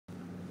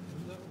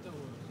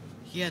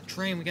Yeah,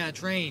 train. We got a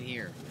train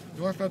here.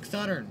 Norfolk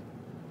Southern.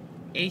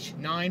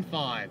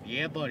 H9G.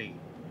 Yeah, buddy.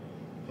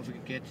 Hope we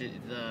can get to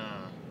the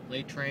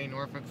late train,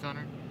 Norfolk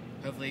Southern.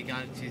 Hopefully you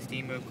got it to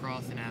Steamboat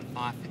Crossing at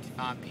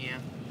 5:55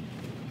 p.m.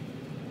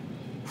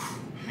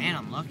 Man,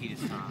 I'm lucky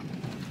this time.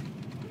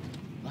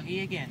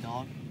 Lucky again,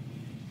 dog.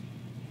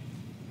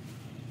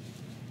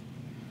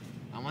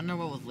 I wonder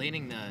what was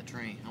leading the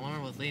train. I wonder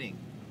what was leading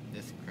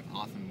this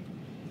awesome.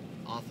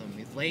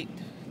 It's late.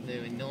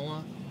 The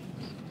NOLA,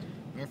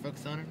 Norfolk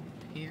Southern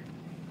here.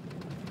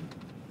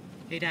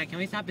 Hey, Dad, can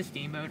we stop the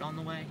steamboat on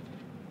the way?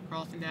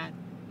 Crossing, Dad?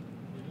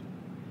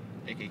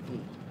 Okay, cool.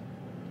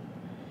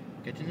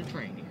 Get in the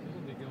train here.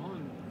 It'll be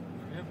gone.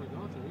 Halfway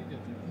gone till we get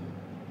there.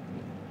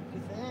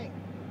 You think?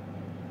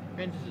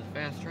 Friends, this is a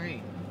fast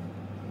train.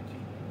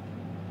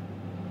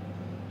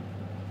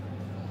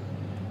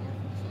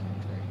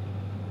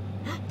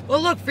 Oh,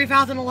 look,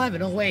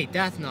 3011. Oh, wait,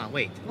 that's not.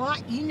 Wait.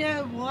 What? You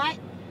know what?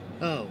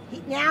 Oh.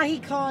 Now he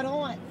caught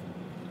on.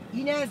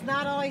 You know, it's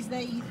not always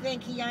that you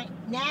think he ain't.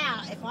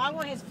 Now, if I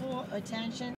want his full attention,